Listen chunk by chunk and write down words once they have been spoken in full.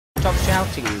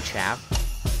shouting, you chav?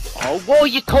 Oh, what are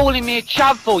you calling me a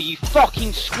chav for, you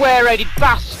fucking swear-headed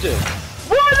bastard?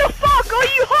 Why the fuck are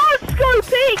you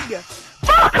hard-scoping?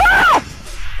 Fuck off!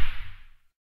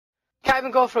 Can't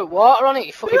even go through water on it,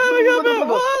 you fucking...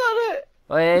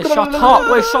 Wait, shut up,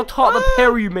 the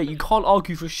pair of you, mate. You can't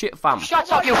argue for shit, fam.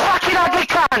 Shut up, you fucking ugly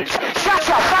cunt! Shut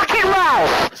up, fucking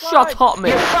mouth! Shut up,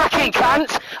 mate. You fucking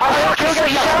cunt! I'll fucking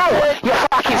say you out! You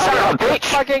fucking son of a bitch!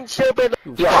 Fucking stupid!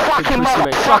 You fucking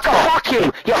motherfucker! Fuck you!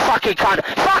 You fucking cunt!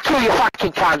 Fuck you, you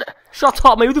fucking cunt! Shut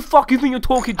up, mate. Who the fuck you think you're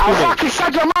talking to, I'll mate? fucking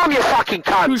shag your mum, you fucking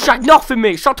cunt! You shag nothing,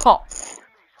 mate. Shut up.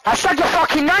 I'll shag your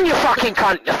fucking nan, you fucking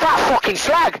cunt! You fat fucking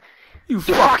slag! You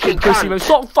fucking pussy, cunt. man.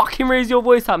 Stop fucking raising your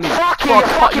voice at me. Fuck you, you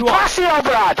fucking pussy, old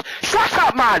lad! Shut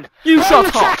up, man! You shut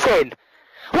up! Chatting?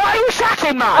 What are you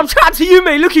chatting, man? I'm chatting to you,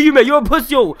 mate. Look at you, mate. You're a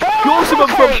pussy. You're also a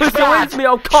pussy. You're into me.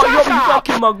 I'll cut you up, you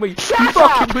fucking mug, mate. You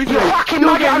fucking pussy, mate.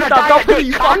 You're getting stabbed up,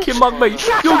 you fucking mug, mate.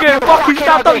 You're getting fucking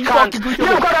stabbed up, you fucking pussy,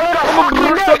 mate. I'm a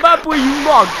bruiser bad boy, you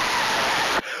mug.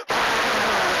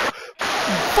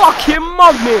 You fucking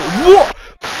mug, mate. What?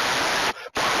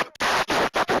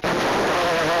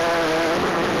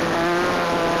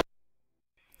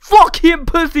 Fucking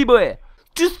pussy boy!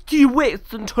 Just you wait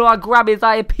until I grab his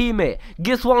IP, mate.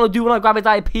 Guess what I'm gonna do when I grab his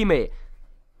IP, mate?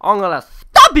 I'm gonna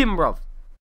stab him, bruv!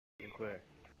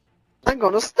 I'm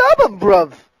gonna stab him,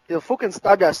 bruv! You'll fucking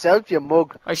stab yourself, you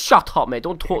mug. Hey, shut up, mate.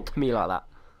 Don't talk to me like that.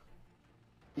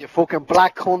 You fucking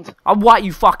black cunt. I'm white,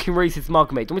 you fucking racist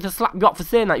mug, mate. Don't want me to slap you up for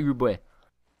saying that, you boy.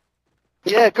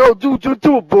 Yeah, go do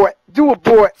it, boy. Do it,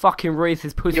 boy. Fucking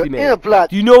racist pussy, You're mate. in a blood.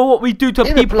 Do you know what we do to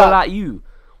In a people blood. like you?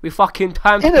 We fucking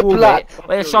time In a school, blood.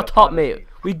 mate. Hey, shut up, mate.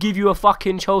 We give you a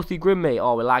fucking Chelsea Grin, mate.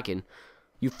 Oh, we're lagging.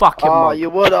 You fucking mug. you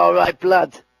would, alright,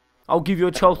 blood. I'll give you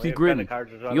a Chelsea Grin.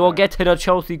 You're getting a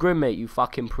Chelsea Grin, mate, you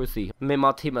fucking pussy. Me and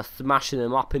my team are smashing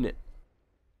them up, innit?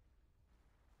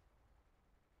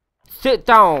 Sit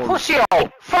down!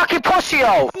 Pussy-o! Fucking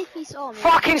pussy-o!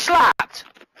 Fucking slapped!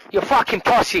 You fucking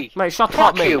pussy! Mate, shut Fuck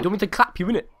up, mate. you. You want me to clap you,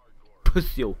 innit?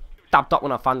 Pussy-o. Dabbed up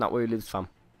when I found out where he lives, fam.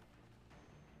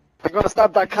 I'm gonna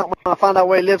stab that cunt when I find out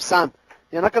where he lives, son.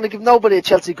 You're not gonna give nobody a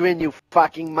Chelsea Grin, you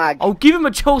fucking mag. I'll give him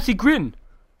a Chelsea Grin.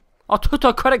 I'll put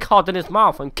a credit card in his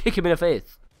mouth and kick him in the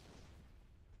face.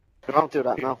 Don't do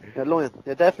that, no. You're lying.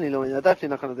 You're definitely lying. You're definitely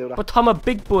not gonna do that. But I'm a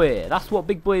big boy. That's what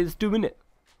big boys do, innit?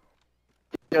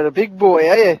 You're a big boy,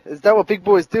 are you? Is that what big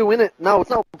boys do, innit? No, it's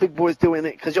not what big boys do,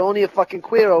 innit? Because you're only a fucking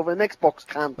queer over an Xbox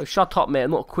can. Oh, shut up, mate.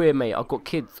 I'm not queer, mate. I've got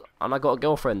kids and I got a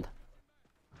girlfriend.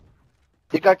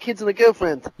 You got kids and a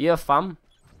girlfriend. Yeah, fam.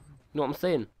 You know what I'm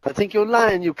saying? I think you're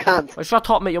lying, you can't. Oh, shut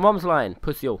up, mate. Your mum's lying.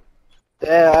 Pussy-o.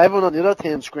 Yeah, everyone on the other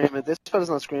team screaming. This fella's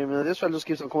not screaming. This fella just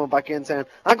keeps on coming back in saying,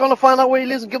 I'm gonna find out where he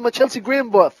lives and give him a Chelsea Grin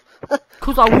buff.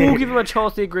 Cause I will give him a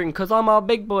Chelsea Grin, cause I'm a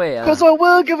big boy. Because I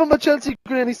will give him a Chelsea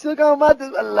Grin. He's still going mad.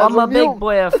 I'm a big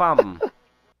boy, fam.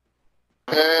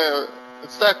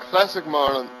 It's that classic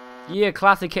morning. Yeah,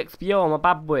 classic XPO. I'm a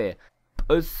bad boy.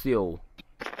 Pussy-o.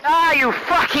 Ah, you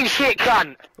fucking shit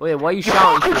cunt! Wait, why are you You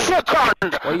shouting fucking for? shit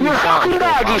cunt! Why are you You shouting fucking for,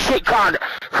 ugly fam? shit cunt!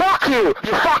 Fuck you!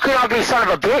 You fucking ugly son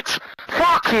of a bitch!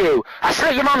 Fuck you! I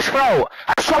slit your mum's throat!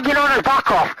 I shove your on her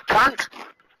back off, cunt!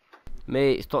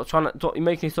 Mate, stop trying to. Stop, you're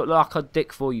making it look like a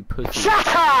dick for you, pussy. Shut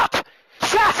up!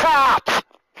 Shut up!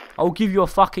 I'll give you a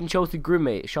fucking Chelsea Grin,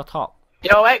 mate. Shut up.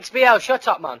 Yo, XBL, shut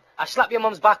up, man. I slap your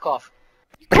mum's back off.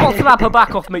 You can't slap her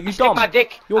back off, mate. You Stick dumb. my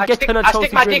dick. You're getting a I Chelsea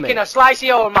stick my Grin, dick mate. in a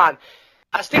slicey old man.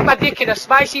 I stick my dick in a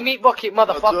spicy meat bucket,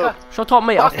 motherfucker. Shut up,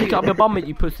 mate. I'll stick it up your bum, mate,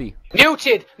 you pussy.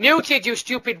 Muted, you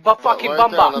stupid fucking Right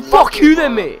bum down, bum. I'm Fuck you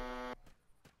then, mate.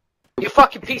 You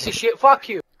fucking piece of shit, fuck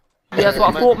you. Yeah, that's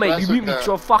what I thought, mate. You Classic mute me guy. 'cause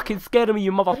you're fucking scared of me,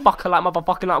 you motherfucker. Like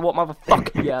what,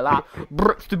 motherfucker? Yeah, like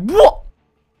Brixton. What?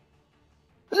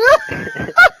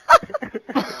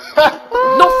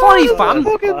 Not funny, fam.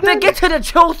 They're getting a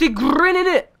Chelsea Grin in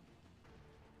it.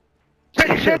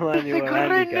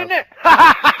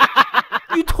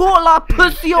 You talk like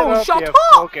pussy, oh, shut up.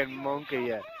 Fucking monkey,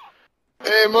 yeah.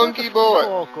 Hey, monkey boy.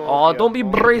 Oh, don't be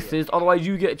racist, otherwise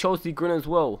you get Chelsea Grin as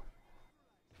well.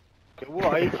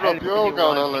 What? Look, you're all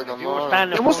going on like a If you were moron.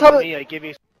 standing You in must front of have me, I'd give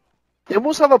you... You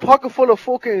must have a pocket full of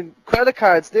fucking credit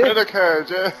cards, there. Credit card,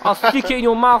 yeah. I'll stick it in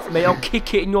your mouth, mate. I'll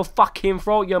kick it in your fucking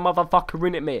throat, you motherfucker,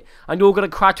 in it, mate. And you're gonna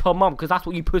cry to her mum, because that's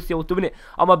what you pussy was doing it.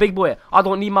 I'm a big boy. I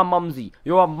don't need my mumsy.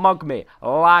 You're a mug, mate.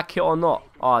 Like it or not.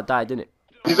 Oh, I died, didn't it?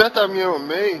 He's at that mute with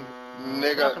me,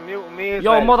 nigga.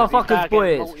 Yo, motherfuckers,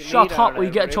 boys. Shut up or you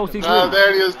get a Chelsea Ah, Grin.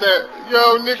 there he is there.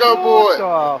 Yo, nigga boy.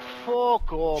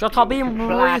 Fuck up. Shut up being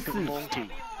black racist. monkey.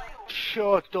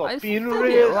 Shut I up, being said it,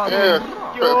 real. right?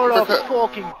 Yeah. You're a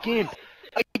fucking gimp.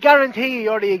 I guarantee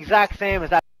you're the exact same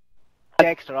as that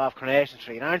Dexter off Coronation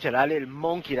Street, aren't you? That little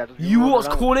monkey that doesn't You run watch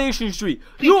around. Coronation Street.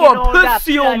 Thinking You're a all that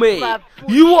pussy, blah, mate. blah,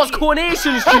 You watch bullshit.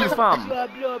 Coronation Street, fam. Blah,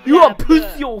 blah, You're blah, a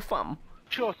pussy, fam.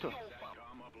 Shut up.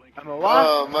 I'm a what?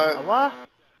 Oh, A man. what?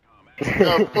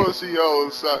 You're a pussy,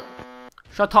 old son.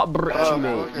 Shut up, Britchy, Oh, mate.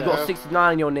 okay. You got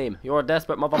 69 in your name. You're a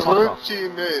desperate motherfucker. Pussy,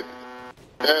 mate.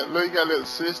 Look, you got a little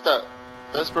sister.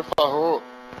 Desperate for her.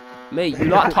 Mate, you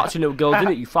like touching little girls,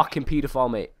 innit? You fucking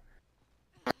paedophile, mate.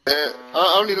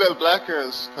 Only little black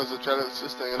girls, because of jealous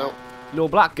sister, you know. Little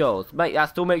black girls. Mate, that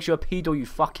still makes you a pedo, you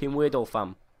fucking weirdo,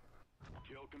 fam.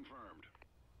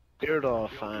 Weirdo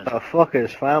fan. The fuck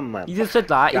is fam, man? You just said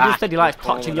that. You just said you like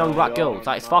touching young black girls.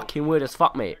 Like, it's fucking weird as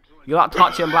fuck, mate. You like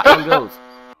touching black young girls.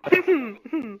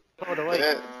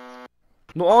 Yeah,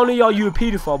 Not only are you a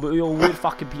paedophile, but you're a weird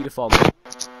fucking paedophile,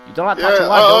 mate. You don't like touching yeah,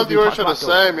 white all girls, the you words touch are the black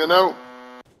girls. same, you know.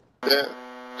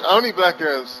 Yeah, only black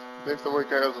girls. Leave the white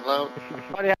girls alone.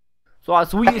 So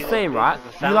what you're saying, right?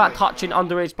 You like touching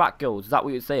underage black girls. Is that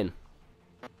what you're saying?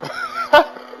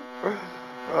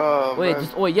 Oh, Wait, man.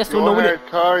 just wait. Yes or You're no, innit?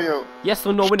 hardcore, you. Yes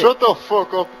or no, innit? Shut the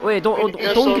fuck up. Wait, don't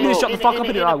Yes give or me the no? shut the fuck up,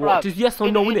 innit? Like what? Just yes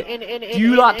or no, innit? Do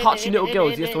you like touching little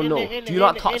girls? Yes or no? Do you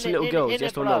like touching little girls?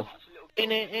 Yes or no?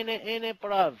 In it,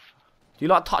 bruv. Do you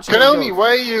like touching Can little only girls?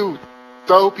 way, you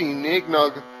dopey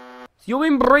nignog. You're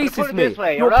embracist, Put it mate. this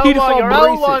way, You're a your old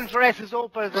paedophile one racist. dresses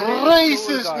up as a little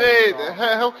Racist, school mate. guy.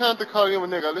 How can't they call you a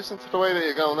nigga? Listen to the way that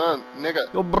you're going on,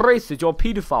 nigga. You're racist. You're a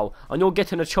paedophile, and you're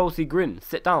getting a Chelsea grin.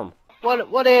 Sit down,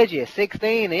 What age are you?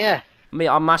 16, yeah? mate.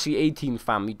 I'm actually 18,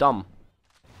 fam. You dumb.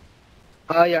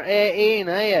 Oh, you're 18,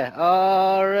 are you?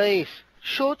 Alright.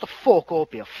 Shut the fuck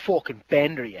up, you fucking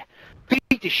bender, you.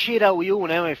 Beat the shit out of you, and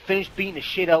then when I finish beating the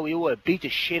shit out of you, I'll beat the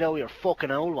shit out of your fucking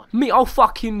old one. Mate, I'll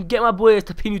fucking get my boys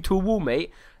to pin you to a wall,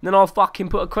 mate. And then I'll fucking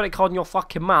put a credit card in your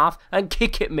fucking mouth and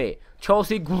kick it, mate.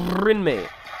 Chelsea grin, mate.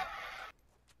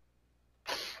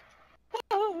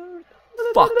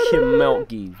 Fucking melt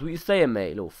geese. What you saying, mate?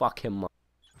 Little fucking man.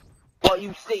 What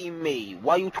you saying, me?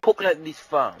 Why you talking like this,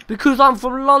 fam? Because I'm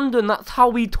from London. That's how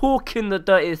we talk in the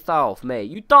dirty south, mate.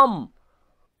 You dumb.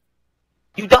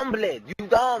 You dumb, blood. You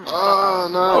dumb. Oh,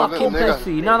 no, little Fucking nigga.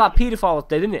 pussy. Now that paedophile's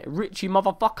dead, innit? Richie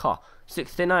motherfucker.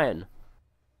 69.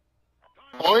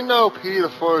 I know Peter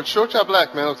Ford. Shut your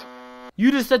black mouth.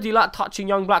 You just said you like touching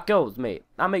young black girls, mate.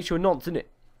 That makes you a nonce, innit?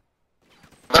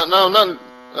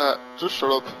 No, just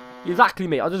shut up. Exactly,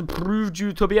 mate. I just proved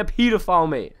you to be a paedophile,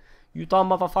 mate. You dumb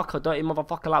motherfucker, dirty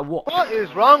motherfucker like what? What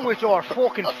is wrong with your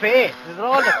fucking face? Is it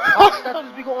all the cock that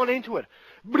does be going into it?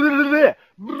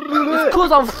 It's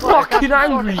because I'm fucking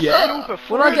angry, yeah?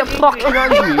 When I get fucking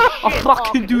angry, I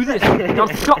fucking do this. Now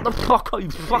shut the fuck up,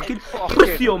 you fucking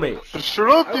pussy, mate. Shut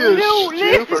up, you You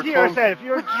listen stupid to cunt. yourself.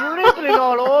 You're dribbling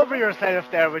all over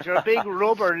yourself there with your big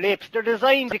rubber lips. They're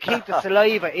designed to keep the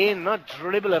saliva in, not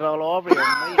dribble it all over your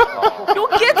mouth. You're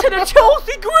getting a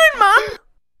Chelsea grin, man!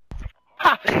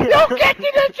 You're getting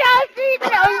a Chelsea!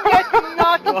 I'm getting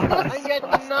nothing! I'm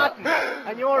getting nothing!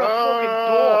 And you're a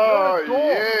fucking dope! You're a dope!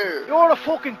 Yeah. You're a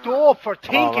fucking dope for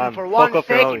thinking man, for fuck 1 up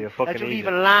your own, second you fucking that you'll idiot.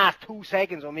 even last 2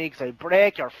 seconds with me, because I'll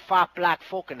break your fat black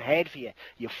fucking head for you,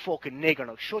 you fucking nigger.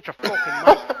 Now shut your fucking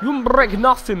mouth. You won't break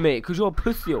nothing, mate, because you're a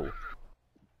pussy.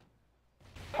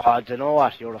 Oh, do you know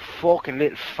what? You're a fucking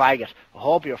little faggot. I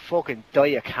hope you fucking die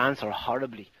of cancer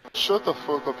horribly. Shut the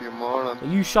fuck up, you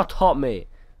moron. You shut up, mate.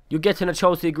 You're getting a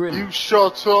Chelsea grin. You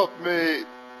shut up, mate.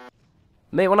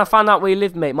 Mate, when I find out where you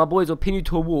live, mate, my boys will pin you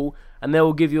to a wall and they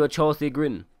will give you a Chelsea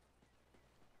grin.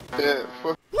 Yeah,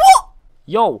 fuck. What?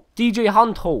 Yo, DJ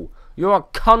Hunthole, you're a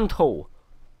cunthole.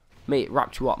 Mate,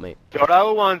 wrapped you up, mate. Your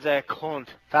old one's a cunt.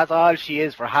 That's all she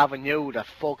is for having you, the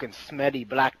fucking smelly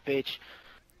black bitch.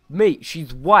 Mate,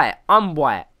 she's white. I'm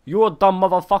white. You're a dumb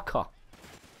motherfucker.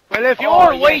 Well, if you're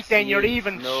Oh, white, yes, then you're yes,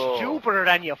 even no. stupider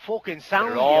than you fucking sound,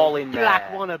 You're all you in black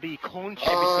there. wannabe cunt.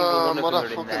 Oh, one of them are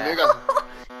in motherfucking there. nigga.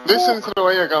 Listen to the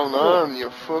way you're going on, you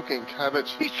fucking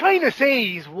cabbage. He's trying to say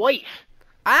he's white.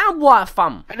 I am white,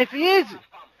 fam. And if he is,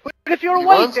 but if you're He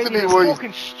white, wants then to be you're white.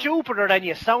 fucking stupider than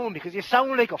you sound, because you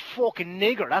sound like a fucking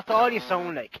nigger. That's all you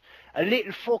sound like. A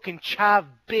little fucking chav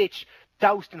bitch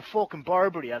doused in fucking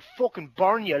Burberry. I'll fucking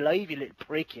burn you alive, you little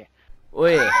prick, you.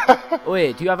 Oi,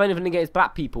 oi, do you have anything against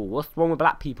black people? What's wrong with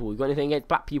black people? You got anything against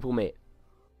black people, mate?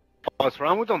 What's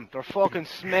wrong with them? They're fucking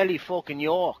smelly fucking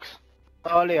Yorks.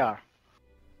 That's all they are.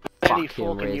 Smelly Fucking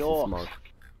fucking racist, Yorks. mug.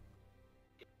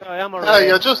 I am a Hey,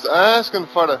 you're racist. just asking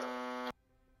for the...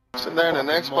 Sitting there in an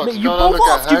Xbox, Mate, you going on both like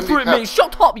a asking for it, handicap. mate.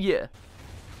 Shut up, yeah.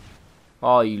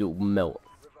 Oh, you little melt.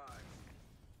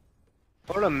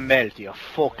 What a melt, you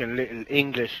fucking little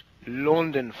English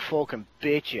London fucking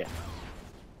bitch, you.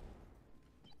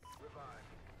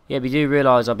 Yeah, but you do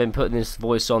realise I've been putting this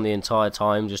voice on the entire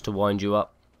time just to wind you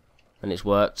up, and it's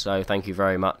worked. So thank you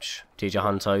very much, DJ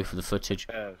Hunto, for the footage.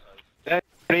 They're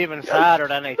even sadder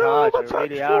than they thought. You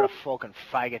really are a fucking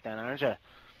faggot, then, aren't you?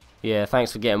 Yeah,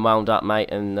 thanks for getting wound up, mate,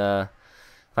 and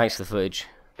thanks for the footage.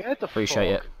 Get the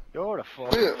Appreciate fuck. it. You're the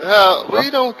fuck.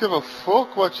 We don't give a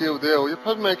fuck what you do. You're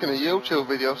probably making a YouTube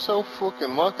video. So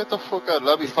fucking what? Get the fuck out of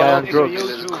lobby. Damn drugs.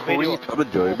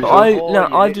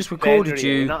 I've just recorded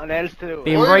you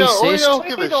being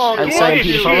racist and saying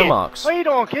paedophile remarks. I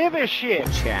don't give a shit.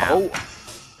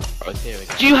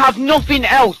 Do you have nothing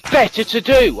else better to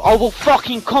do? I will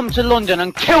fucking come to London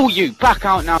and kill you. Back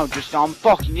out now, just I'm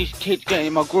fucking this kid's getting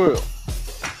in my grill.